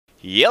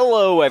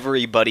Hello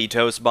everybody,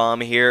 Toast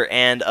Bomb here,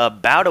 and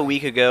about a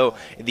week ago,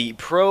 the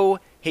pro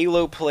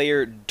Halo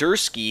player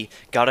Dersky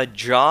got a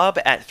job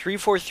at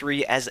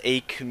 343 as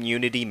a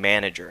community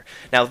manager.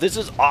 Now this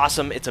is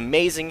awesome, it's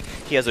amazing,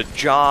 he has a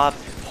job,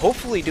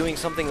 hopefully doing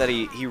something that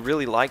he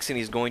really likes and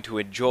he's going to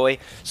enjoy,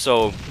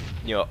 so,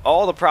 you know,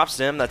 all the props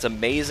to him, that's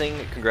amazing,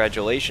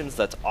 congratulations,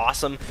 that's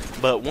awesome,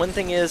 but one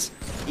thing is,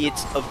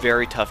 it's a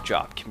very tough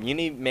job.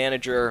 Community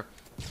manager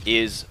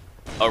is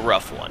a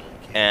rough one.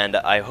 And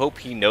I hope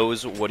he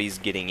knows what he's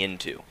getting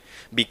into,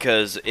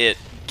 because it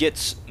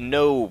gets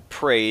no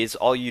praise.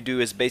 All you do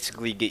is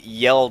basically get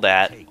yelled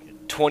at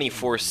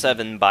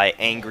 24/7 by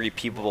angry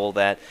people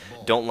that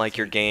don't like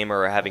your game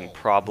or are having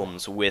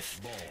problems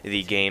with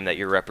the game that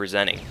you're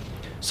representing.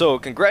 So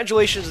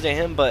congratulations to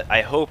him, but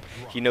I hope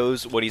he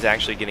knows what he's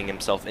actually getting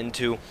himself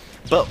into.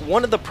 But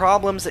one of the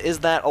problems is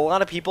that a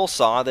lot of people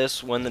saw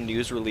this when the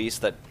news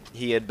released that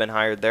he had been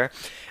hired there,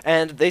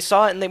 and they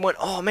saw it and they went,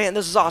 oh man,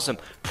 this is awesome,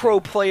 pro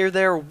player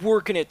there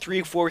working at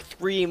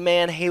 343,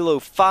 man, Halo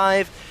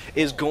 5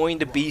 is going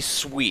to be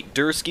sweet.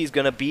 Dersky's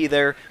gonna be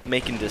there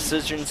making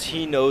decisions,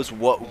 he knows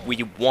what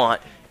we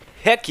want,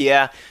 heck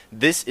yeah,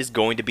 this is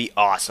going to be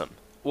awesome.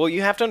 Well,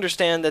 you have to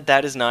understand that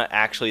that is not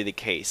actually the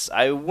case.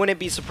 I wouldn't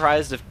be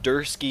surprised if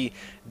Dersky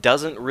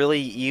doesn't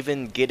really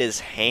even get his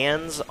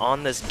hands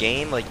on this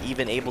game, like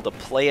even able to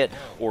play it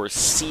or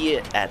see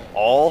it at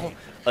all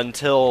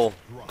until,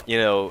 you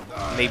know,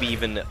 maybe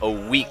even a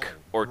week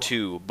or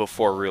two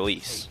before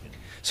release.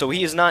 So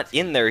he is not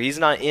in there, he's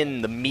not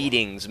in the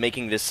meetings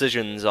making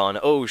decisions on,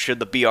 oh, should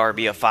the BR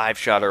be a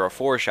 5-shot or a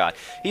 4-shot.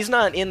 He's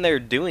not in there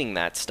doing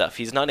that stuff.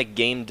 He's not a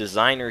game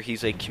designer,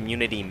 he's a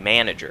community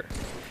manager.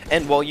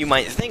 And while you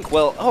might think,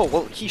 well, oh,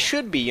 well, he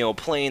should be, you know,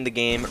 playing the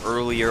game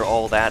earlier,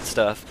 all that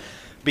stuff,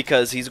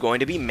 because he's going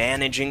to be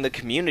managing the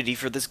community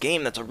for this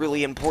game. That's a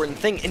really important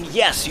thing. And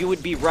yes, you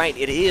would be right,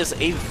 it is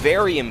a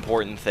very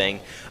important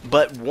thing.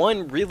 But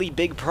one really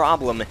big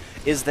problem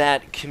is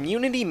that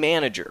community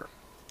manager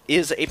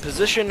is a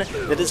position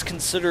that is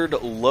considered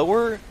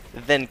lower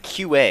than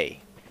QA,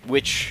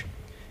 which,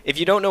 if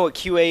you don't know what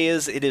QA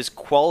is, it is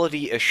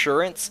quality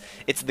assurance.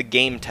 It's the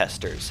game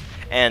testers.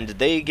 And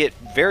they get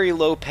very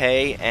low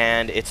pay,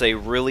 and it's a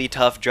really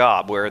tough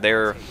job where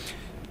they're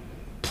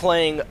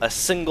playing a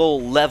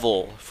single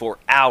level for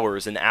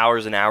hours and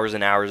hours and hours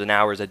and hours and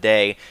hours a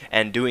day,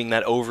 and doing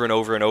that over and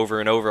over and over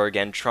and over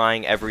again,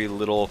 trying every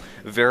little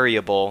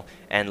variable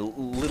and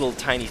little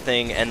tiny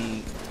thing,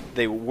 and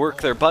they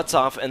work their butts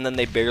off, and then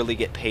they barely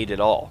get paid at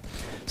all.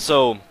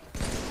 So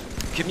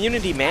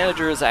community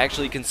manager is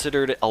actually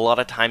considered a lot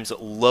of times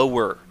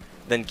lower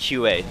than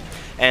QA,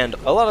 and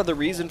a lot of the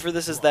reason for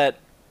this is that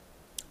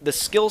the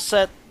skill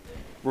set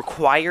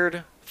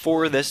required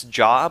for this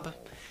job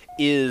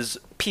is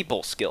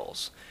people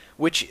skills,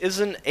 which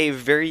isn't a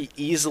very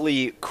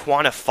easily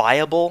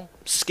quantifiable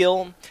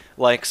skill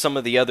like some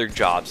of the other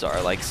jobs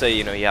are. Like, say,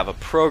 you know, you have a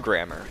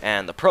programmer,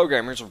 and the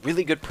programmer's a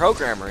really good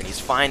programmer, and he's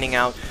finding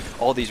out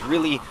all these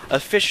really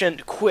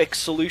efficient, quick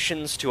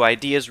solutions to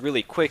ideas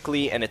really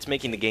quickly, and it's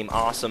making the game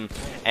awesome,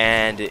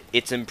 and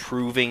it's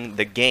improving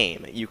the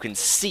game. You can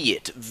see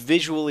it,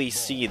 visually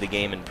see the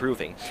game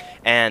improving,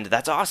 and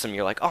that's awesome.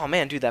 You're like, oh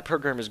man, dude, that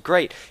programmer's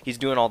great, he's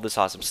doing all this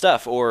awesome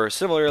stuff. Or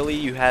similarly,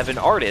 you have an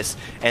artist,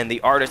 and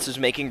the artist is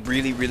making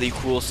really, really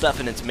cool stuff,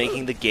 and it's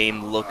making the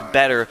game look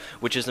better,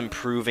 which is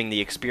improving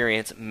the experience,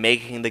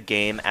 making the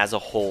game as a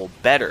whole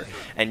better.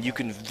 And you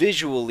can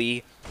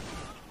visually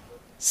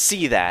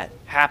see that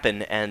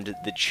happen, and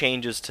the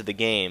changes to the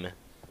game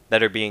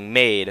that are being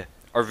made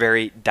are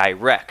very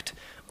direct.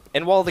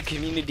 And while the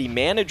community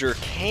manager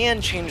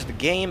can change the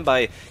game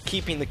by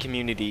keeping the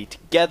community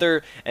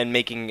together and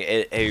making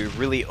it a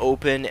really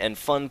open and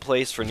fun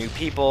place for new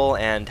people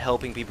and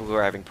helping people who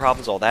are having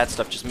problems, all that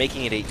stuff, just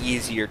making it an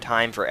easier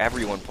time for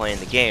everyone playing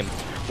the game,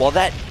 while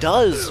that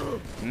does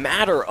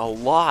matter a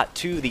lot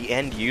to the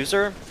end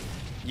user,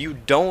 you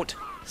don't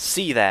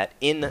see that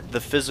in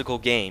the physical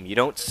game. You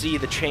don't see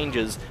the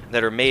changes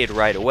that are made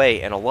right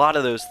away, and a lot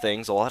of those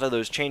things, a lot of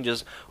those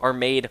changes are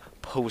made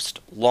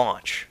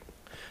post-launch.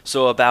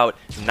 So about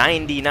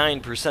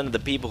 99% of the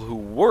people who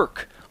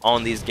work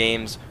on these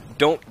games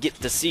don't get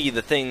to see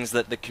the things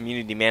that the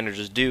community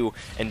managers do,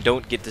 and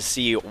don't get to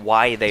see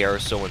why they are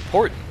so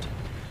important.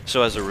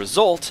 So as a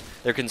result,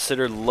 they're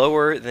considered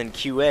lower than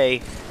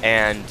QA,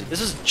 and this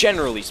is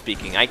generally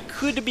speaking. I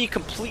could be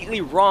completely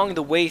wrong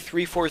the way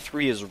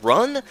 343 is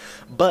run,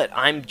 but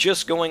I'm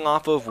just going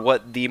off of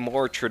what the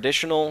more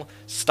traditional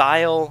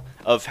style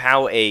of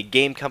how a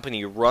game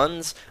company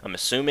runs. I'm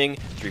assuming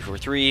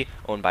 343,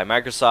 owned by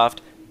Microsoft,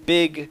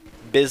 big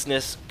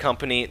business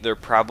company, they're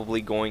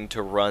probably going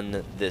to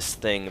run this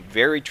thing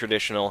very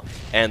traditional,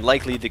 and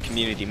likely the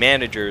community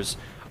managers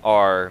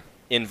are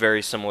in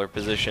very similar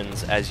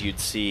positions as you'd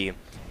see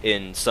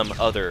in some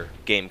other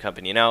game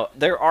company. Now,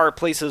 there are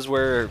places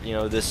where, you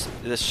know, this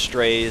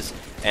strays,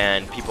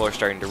 and people are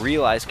starting to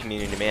realize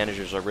community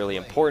managers are really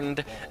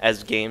important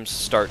as games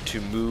start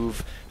to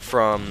move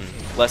from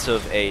less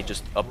of a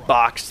just a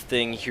boxed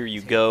thing, here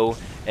you go,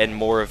 and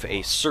more of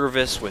a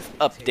service with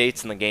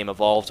updates, and the game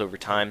evolves over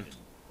time.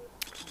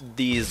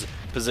 These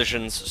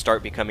positions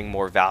start becoming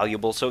more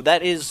valuable, so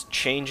that is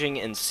changing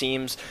and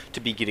seems to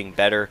be getting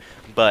better,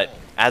 but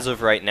as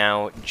of right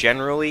now,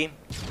 generally,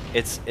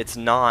 it's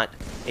not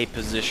a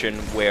position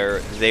where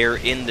they're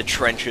in the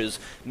trenches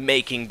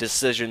making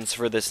decisions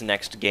for this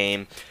next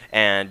game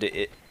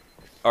and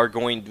are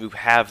going to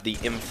have the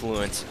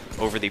influence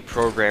over the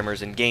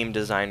programmers and game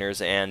designers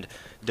and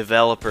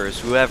developers,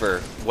 whoever,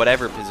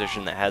 whatever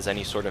position that has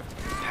any sort of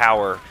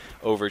power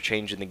over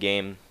changing the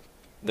game.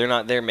 They're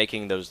not there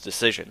making those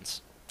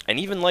decisions. And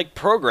even like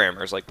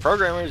programmers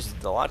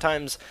a lot of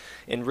times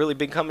in really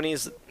big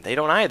companies, they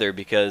don't either,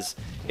 because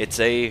it's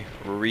a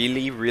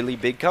really, really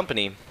big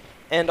company.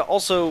 And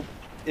also,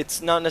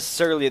 it's not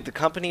necessarily the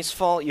company's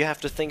fault. You have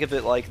to think of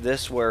it like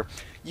this, where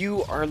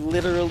you are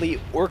literally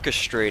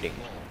orchestrating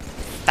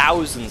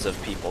thousands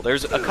of people.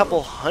 There's a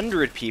couple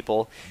hundred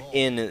people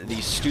in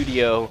the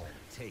studio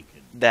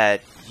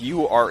that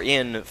you are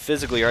in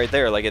physically right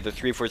there, like at the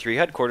 343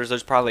 headquarters.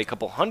 There's probably a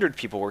couple hundred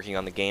people working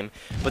on the game,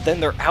 but then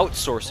they're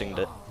outsourcing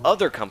to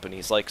other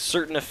companies like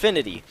Certain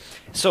Affinity.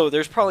 So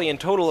there's probably in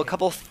total a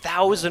couple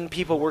thousand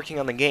people working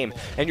on the game,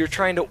 and you're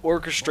trying to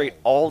orchestrate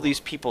all these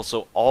people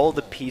so all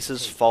the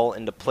pieces fall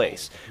into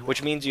place,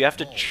 which means you have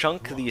to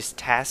chunk these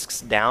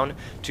tasks down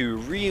to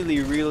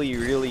really, really,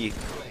 really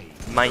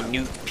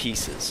minute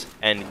pieces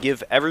and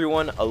give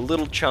everyone a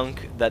little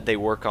chunk that they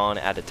work on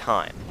at a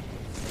time.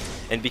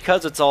 And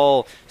because it's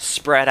all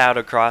spread out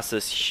across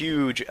this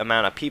huge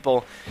amount of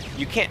people,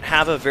 you can't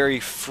have a very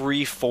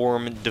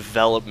free-form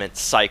development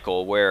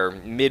cycle where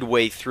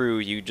midway through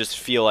you just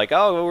feel like,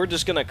 oh, we're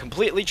just going to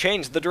completely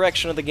change the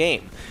direction of the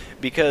game.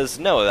 Because,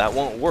 no, that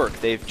won't work.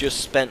 They've just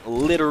spent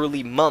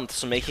literally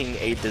months making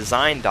a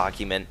design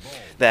document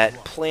that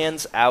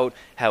plans out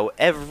how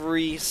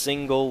every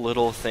single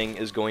little thing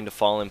is going to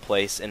fall in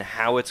place and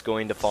how it's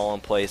going to fall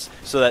in place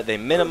so that they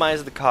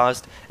minimize the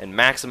cost and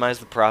maximize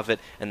the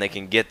profit, and they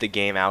can get the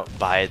game out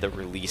by the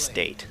release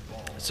date.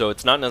 So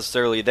it's not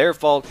necessarily their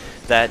fault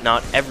that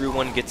not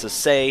everyone gets a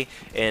say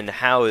in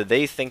how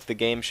they think the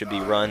game should be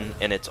run,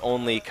 and it's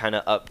only kind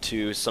of up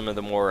to some of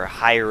the more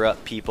higher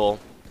up people,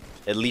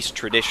 at least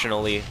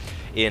traditionally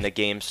in a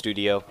game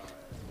studio,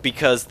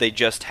 because they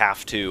just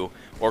have to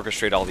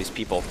orchestrate all these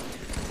people.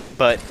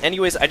 But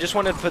anyways, I just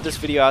wanted to put this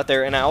video out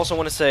there, and I also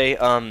want to say,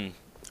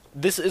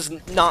 this is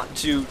not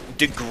to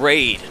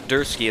degrade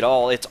Dersky at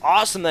all. It's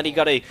awesome that he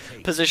got a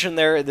position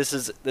there. This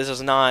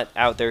is not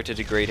out there to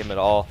degrade him at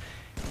all.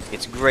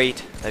 It's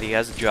great that he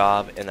has a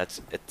job, and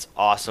it's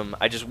awesome.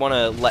 I just want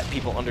to let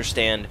people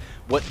understand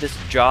what this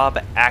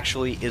job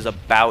actually is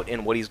about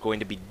and what he's going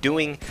to be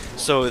doing,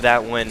 so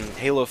that when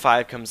Halo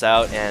 5 comes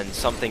out and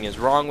something is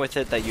wrong with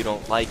it that you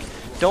don't like,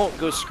 don't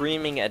go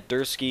screaming at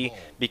Dersky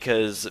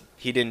because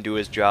he didn't do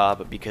his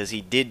job, because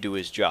he did do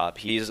his job.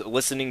 He's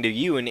listening to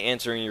you and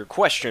answering your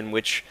question,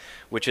 which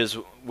is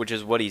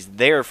what he's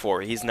there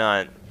for. He's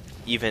not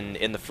even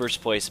in the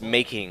first place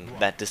making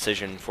that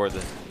decision for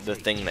the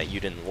thing that you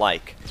didn't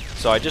like.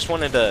 So I just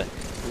wanted to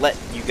let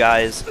you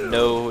guys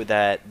know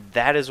that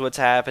that is what's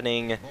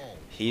happening.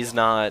 He's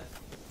not,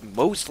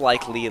 most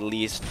likely at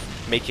least,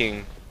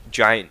 making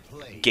giant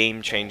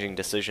game-changing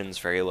decisions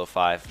for Halo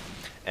 5.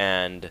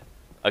 And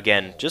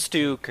again, just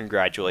to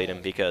congratulate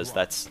him, because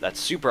that's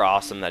super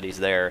awesome that he's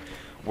there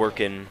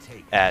working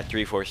at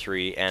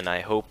 343, and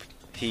I hope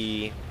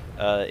he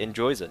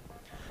enjoys it.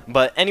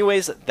 But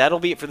anyways, that'll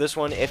be it for this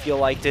one. If you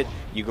liked it,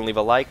 you can leave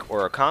a like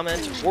or a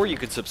comment, or you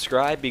could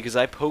subscribe, because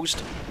I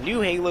post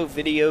new Halo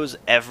videos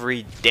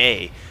every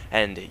day.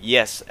 And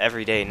yes,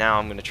 every day now.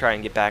 I'm going to try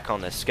and get back on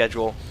the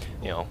schedule.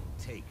 You know,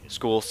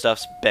 school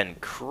stuff's been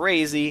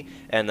crazy,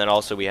 and then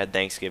also we had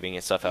Thanksgiving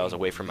and stuff. I was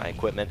away from my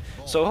equipment,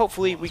 so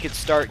hopefully we could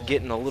start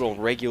getting a little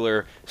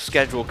regular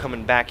schedule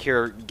coming back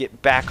here,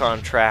 get back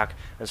on track,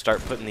 and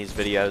start putting these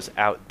videos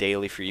out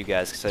daily for you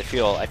guys, because I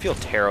feel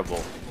terrible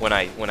when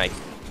I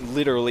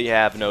literally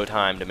have no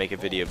time to make a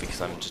video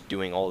because I'm just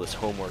doing all this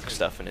homework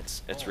stuff, and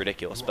it's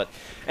ridiculous. But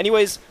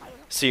anyways,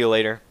 see you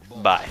later.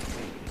 Bye.